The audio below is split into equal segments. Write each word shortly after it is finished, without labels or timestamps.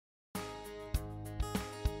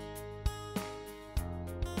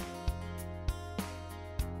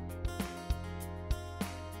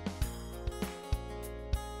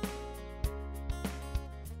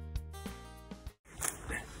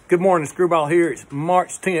Good morning, Screwball here. It's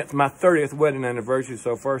March 10th, my 30th wedding anniversary.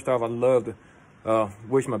 So first off, I'd love to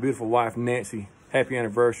wish my beautiful wife, Nancy, happy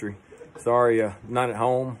anniversary. Sorry, not at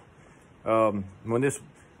home. When this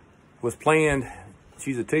was planned,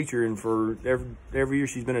 she's a teacher, and for every year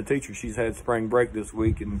she's been a teacher, she's had spring break this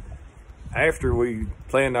week. And after we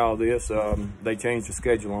planned all this, they changed the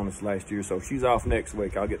schedule on us last year. So she's off next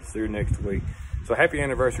week. I'll get to see her next week. So happy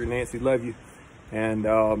anniversary, Nancy. Love you. And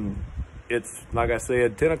it's, like I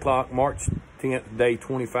said, 10 o'clock, March 10th, day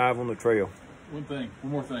 25 on the trail. One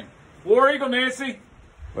more thing. War Eagle, Nancy.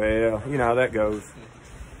 Well, you know how that goes.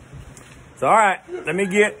 So, all right, let me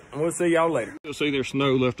get, and we'll see y'all later. You'll see there's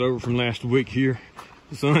snow left over from last week here.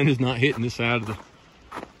 The sun is not hitting this side of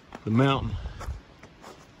the mountain.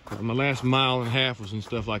 My last mile and a half was in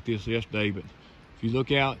stuff like this yesterday, but if you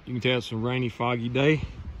look out, you can tell it's a rainy, foggy day.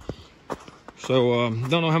 So,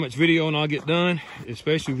 don't know how much videoing I'll get done,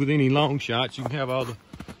 especially with any long shots. You can have all the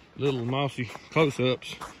little mossy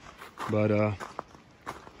close-ups, but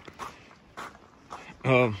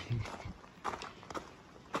I'll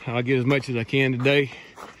get as much as I can today.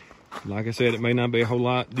 Like I said, it may not be a whole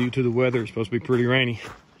lot due to the weather. It's supposed to be pretty rainy.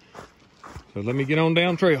 So let me get on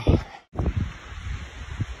down trail. All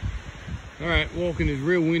right, walking is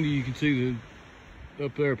real windy. You can see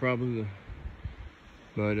up there probably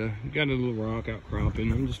but got a little rock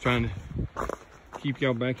outcropping. I'm just trying to keep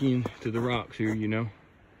y'all back into the rocks here, you know.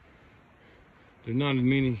 There's not as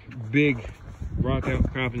many big rock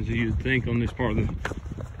outcroppings as you'd think on this part of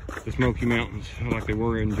the Smoky Mountains, like they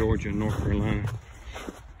were in Georgia and North Carolina.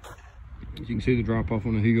 As you can see the drop off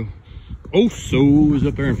on the hill. Oso is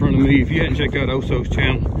up there in front of me. If you hadn't checked out Oso's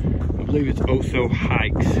channel, I believe it's Oso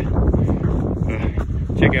Hikes.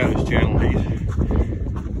 Check out his channel.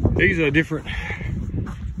 He's a different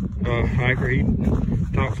hiker. He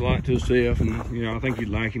talks a lot to himself, and you know, I think you'd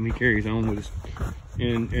like him. He carries on with us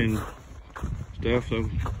and stuff. So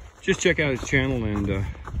just check out his channel, and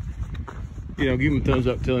you know, give him a thumbs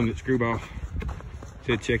up. Tell him that Screwball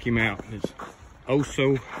said check him out. It's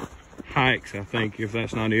Oso Hikes, I think. If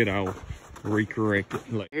that's not it, I'll recorrect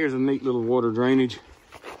it. Here's a neat little water drainage.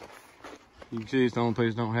 You can see it's the only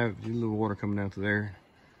place that don't have a little water coming out to there.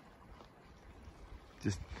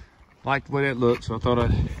 Just like the way that looks, so I thought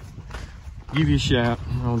I'd give you a shout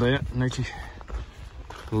on that and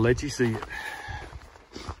let you see it.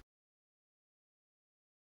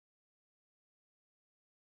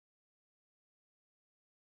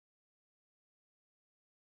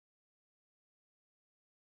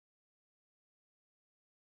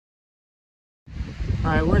 All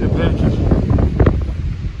right, we're in the patches.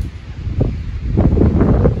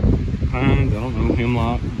 Pines, I don't know,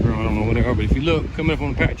 hemlock, or I don't know what they are, but if you look, coming up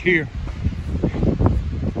on the patch here,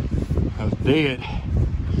 I was dead.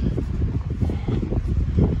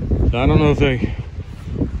 So I don't know if they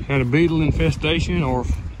had a beetle infestation or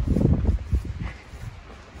if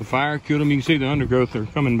the fire killed them. You can see the undergrowth are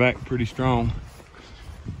coming back pretty strong.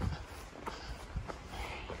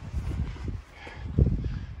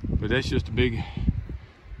 But that's just a big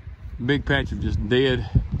patch of just dead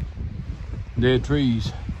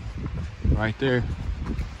trees right there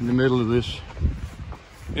in the middle of this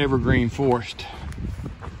evergreen forest.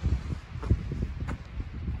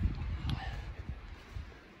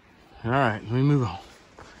 All right, let me move on.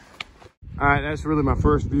 All right, that's really my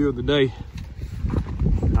first view of the day.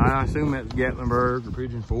 I assume that's Gatlinburg or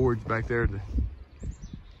Pigeon Forge back there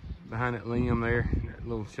behind that limb there, that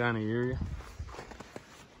little shiny area.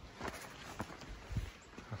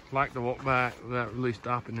 I like to walk by without really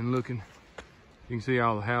stopping and looking. You can see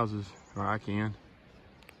all the houses, or I can,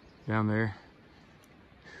 down there.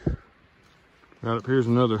 Right up here's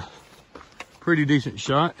another pretty decent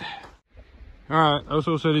shot. All right,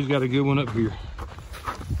 Oso said he's got a good one up here.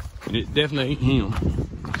 And it definitely ain't him.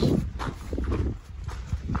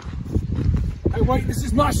 Hey, wait, this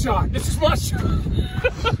is my shot. This is my shot.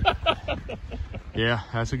 Yeah,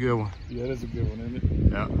 that's a good one. Yeah, that's a good one, isn't it?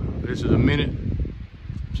 Yeah, this is a minute,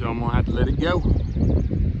 so I'm gonna have to let it go.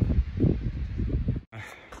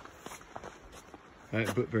 I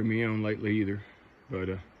haven't put very many on lately either, but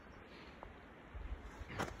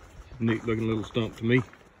neat looking little stump to me.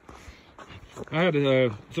 I had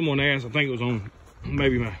someone ask, I think it was on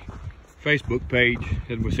maybe my Facebook page,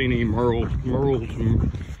 had we seen any morels and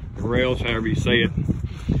morels, however you say it.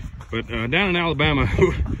 But down in Alabama,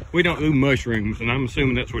 we don't do mushrooms, and I'm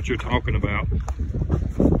assuming that's what you're talking about.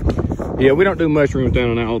 Yeah, we don't do mushrooms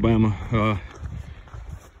down in Alabama.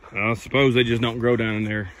 I suppose they just don't grow down in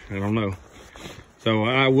there. I don't know. So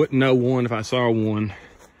I wouldn't know one if I saw one.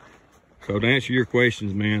 So to answer your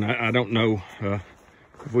questions, man, I don't know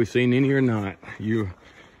if we've seen any or not. You'd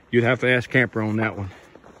have to ask Camper on that one.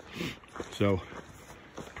 So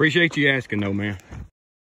appreciate you asking though, man.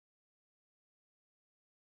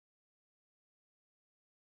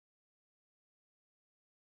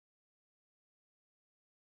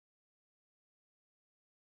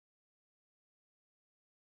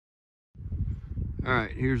 All right,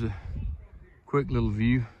 here's a quick little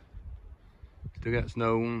view. Still got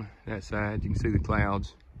snow on that side. You can see the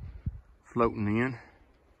clouds floating in.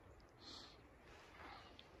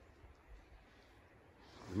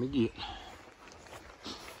 Let me get.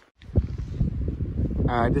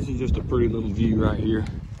 All right, this is just a pretty little view right here.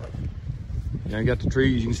 Yeah, I got the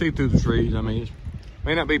trees. You can see through the trees. I mean, it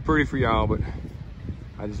may not be pretty for y'all, but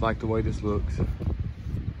I just like the way this looks.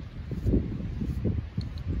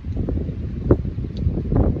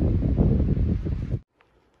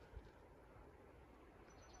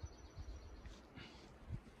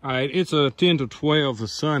 All right, it's a 10 to 12. The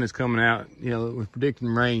sun is coming out. You know, we're predicting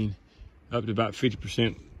rain up to about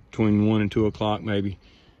 50% between 1 and 2 o'clock maybe.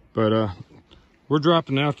 But we're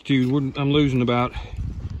dropping altitude. I'm losing about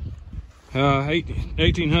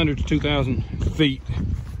 1,800 to 2,000 feet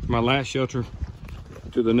from my last shelter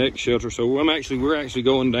to the next shelter. So we're actually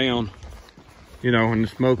going down, you know, in the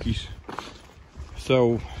Smokies.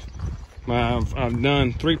 So I've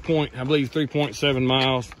done 3.7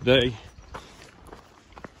 miles today.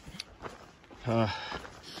 I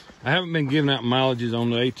haven't been giving out mileages on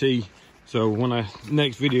the AT, so when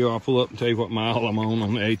next video I'll pull up and tell you what mile I'm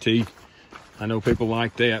on the AT. I know people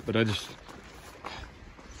like that, but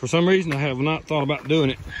for some reason I have not thought about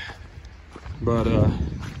doing it. But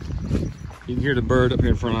you can hear the bird up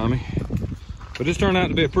here in front of me. But this turned out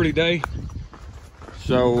to be a pretty day,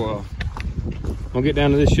 so I'll get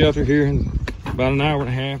down to this shelter here in about an hour and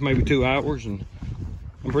a half, maybe 2 hours, and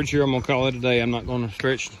I'm pretty sure I'm gonna call it a day. I'm not gonna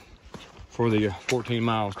stretch for the 14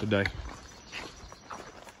 miles today.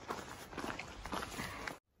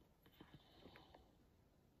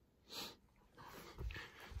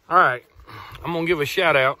 All right, I'm gonna give a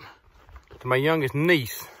shout out to my youngest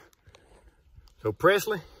niece. So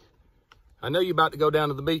Presley, I know you're about to go down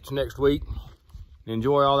to the beach next week and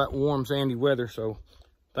enjoy all that warm sandy weather, so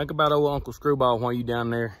think about old Uncle Screwball while you're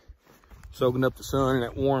down there soaking up the sun in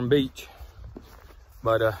that warm beach.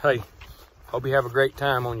 But hey, hope you have a great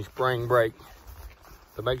time on your spring break.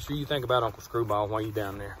 So make sure you think about Uncle Screwball while you're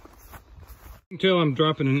down there. You can tell I'm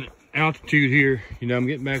dropping in altitude here. You know, I'm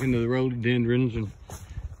getting back into the rhododendrons and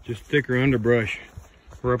just thicker underbrush.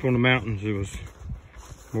 We're up on the mountains. It was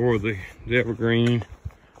more of the evergreen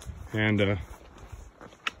and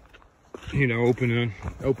you know, opening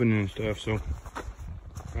and stuff. So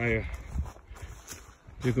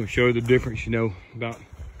just gonna show you the difference, you know, about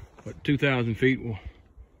what 2,000 feet will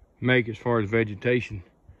make as far as vegetation.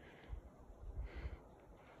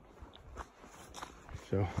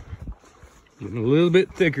 So getting a little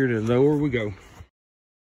bit thicker the lower we go.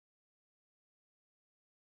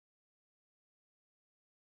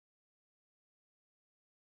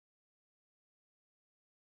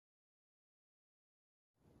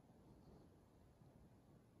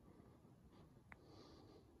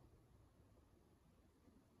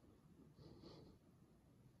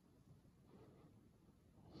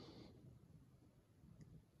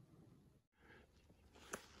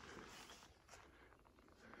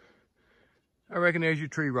 I reckon there's your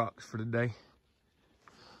tree rocks for today.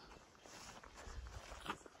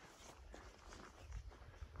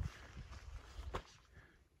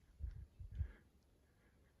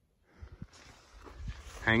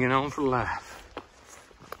 Hanging on for life.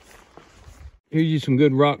 Here's you some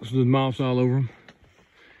good rocks with moss all over them.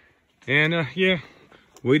 And yeah,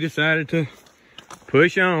 we decided to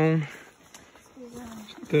push on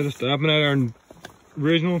instead of stopping at our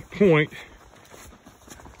original point.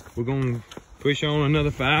 We're gonna push on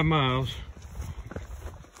another 5 miles.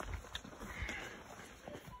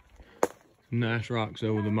 Nice rocks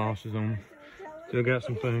over the mosses on them. Still got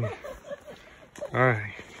some things. All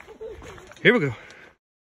right, here we go.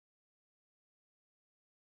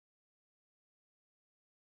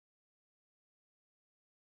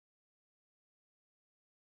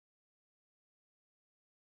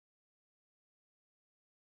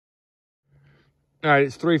 All right,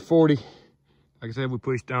 it's 3:40. Like I said, we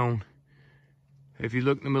pushed on. If you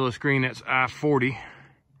look in the middle of the screen, that's I-40.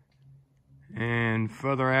 And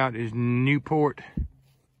further out is Newport,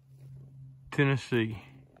 Tennessee.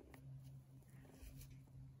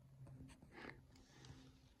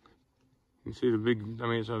 You can see the big, I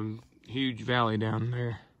mean, it's a huge valley down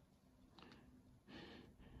there.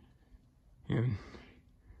 And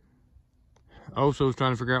Oso's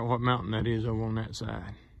trying to figure out what mountain that is over on that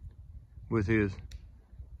side with his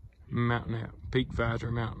mountain app, Peak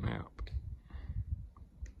Visor mountain app.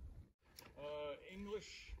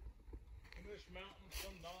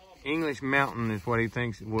 English Mountain is what he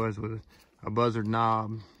thinks it was, with a buzzard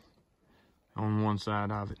knob on one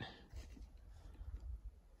side of it.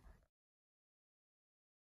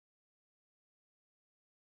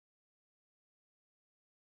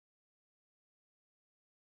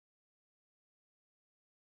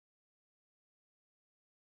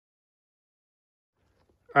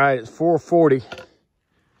 All right, it's 4:40.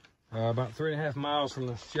 About 3.5 miles from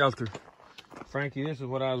the shelter. Frankie, this is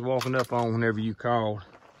what I was walking up on whenever you called.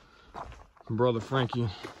 My brother Frankie,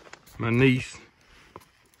 my niece.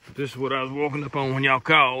 This is what I was walking up on when y'all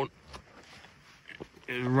called.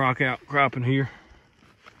 There's a rock outcropping here.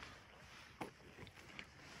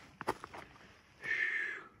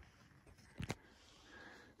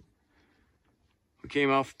 We came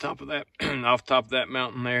off the top of that, off the top of that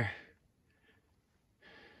mountain there.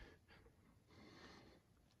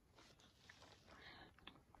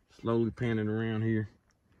 Slowly panning around here.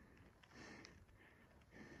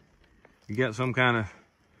 You got some kind of,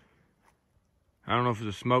 I don't know if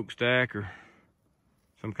it's a smokestack or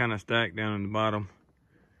some kind of stack down in the bottom.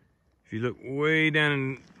 If you look way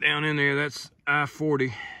down in there, that's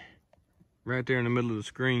I-40 right there in the middle of the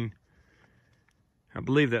screen. I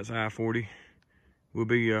believe that's I-40. We'll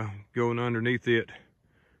be going underneath it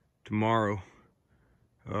tomorrow,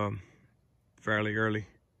 fairly early.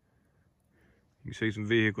 You can see some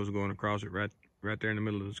vehicles going across it right there in the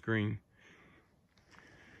middle of the screen.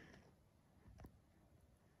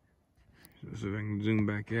 So if I can zoom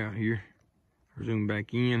back out here, or zoom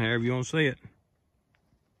back in, however you want to see it.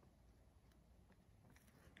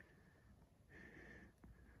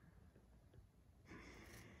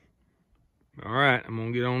 All right, I'm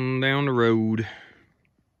gonna get on down the road.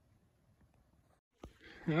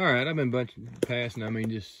 All right, I've been passing, I mean,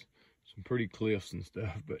 just some pretty cliffs and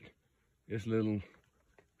stuff, but this little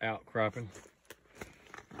outcropping,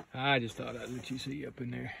 I just thought I'd let you see up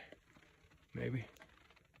in there, maybe.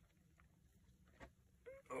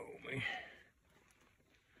 Oh man.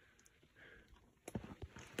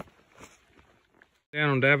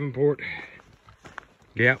 Down on Davenport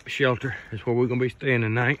Gap Shelter is where we're gonna be staying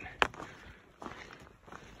tonight.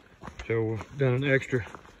 So we've done an extra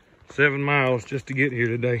 7 miles just to get here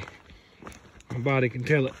today. My body can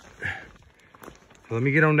tell it. So let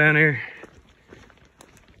me get on down there,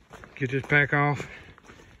 get this pack off,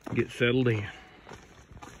 and get settled in.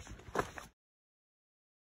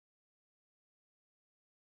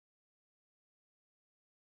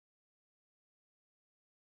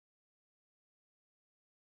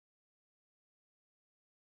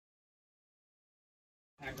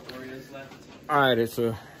 All right, it's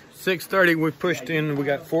 6:30. We pushed in. We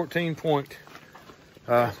got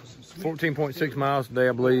 14.6 miles today,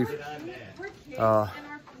 I believe.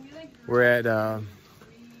 We're at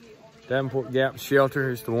Davenport Gap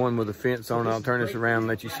Shelter. It's the one with the fence on it. I'll turn this around and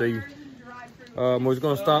let you see. We was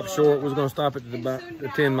going to stop short. We was going to stop at about the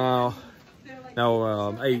 10 mile.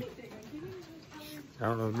 No, 8. I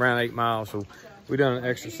don't know, around 8 miles. So we've done an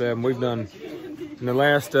extra 7. We've done in the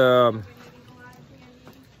last.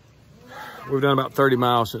 We've done about 30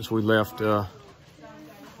 miles since we left.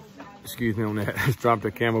 Excuse me on that. Just dropped the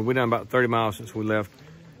camera. We've done about 30 miles since we left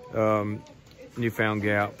Newfound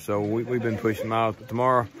Gap. So we've been pushing miles. But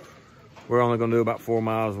tomorrow we're only going to do about 4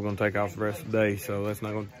 miles. We're going to take off the rest of the day. So that's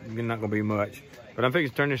not going to be much. But I'm fixing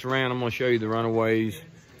to turn this around. I'm going to show you the runaways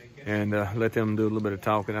and let them do a little bit of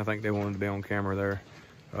talking. I think they wanted to be on camera there.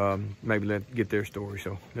 Maybe get their story.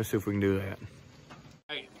 So let's see if we can do that.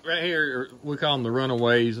 Hey, right here we call them the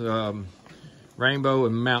runaways. Rainbow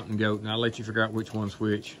and Mountain Goat, and I'll let you figure out which one's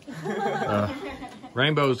which.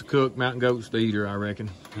 Rainbow's the cook, Mountain Goat's the eater, I reckon.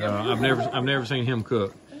 I've never seen him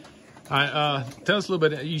cook. Tell us a little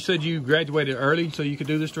bit. You said you graduated early so you could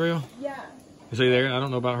do this trail? Yeah. You see there? I don't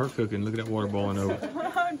know about her cooking. Look at that water boiling over.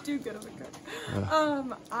 I'm too good of a cook.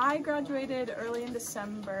 I graduated early in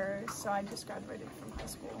December, so I just graduated from high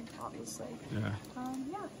school, obviously. Yeah.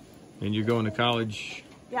 Yeah. And you're going to college?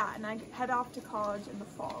 Yeah, and I head off to college in the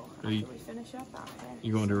fall after we finish up out there.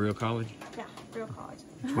 You going to real college? Yeah, real college.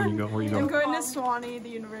 Where you going? I'm going to Sewanee, the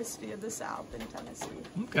University of the South in Tennessee.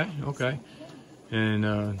 Okay, okay. And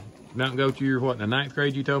Mountain Goat, you're what, in the 9th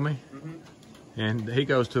grade you told me? Mm-hmm. And he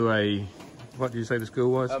goes to a, what did you say the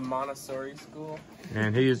school was? A Montessori school.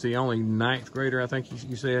 And he is the only 9th grader, I think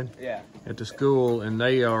you said? Yeah. At the school, and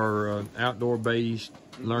they are outdoor-based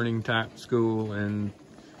learning type school. And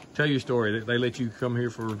tell your story. They let you come here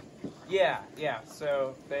for... Yeah.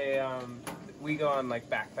 So they, we go on like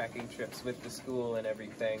backpacking trips with the school and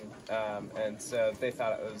everything. And so they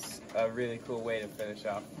thought it was a really cool way to finish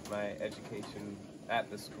off my education at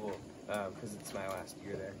the school, because it's my last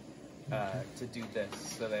year there. to do this,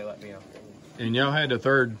 so they let me off. And y'all had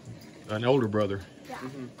an older brother. Yeah.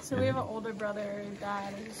 So we have an older brother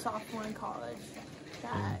that is a sophomore in college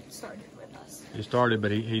that started with us. He started,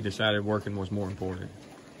 but he decided working was more important.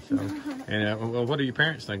 So, and well, what do your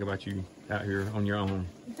parents think about you out here on your own?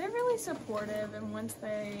 They're really supportive, and once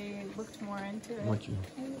they looked more into it. What you?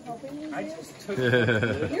 Are you helping me? I just took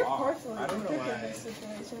You're partially I don't know in why. this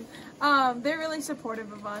situation. They're really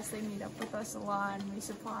supportive of us. They meet up with us a lot, and we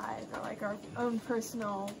supply like our own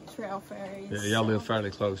personal trail ferries. Yeah, y'all live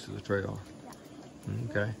fairly close to the trail. Yeah.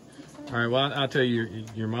 Okay. All right. Well, I'll tell you,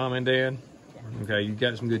 your mom and dad. Yeah. Okay, you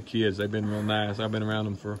got some good kids. They've been real nice. I've been around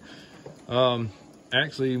them for.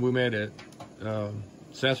 Actually, we met at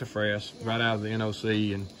Sassafras right out of the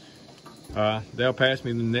NOC, and they'll pass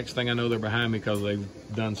me. The next thing I know, they're behind me because they've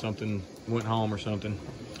done something, went home or something.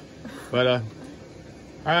 But all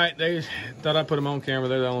right, they thought I'd put them on camera.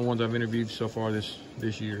 They're the only ones I've interviewed so far this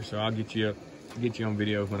year. So I'll get you on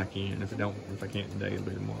video when I can. If I can't today, it'll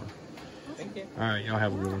be tomorrow. Thank you. All right, y'all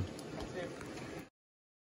have a good one.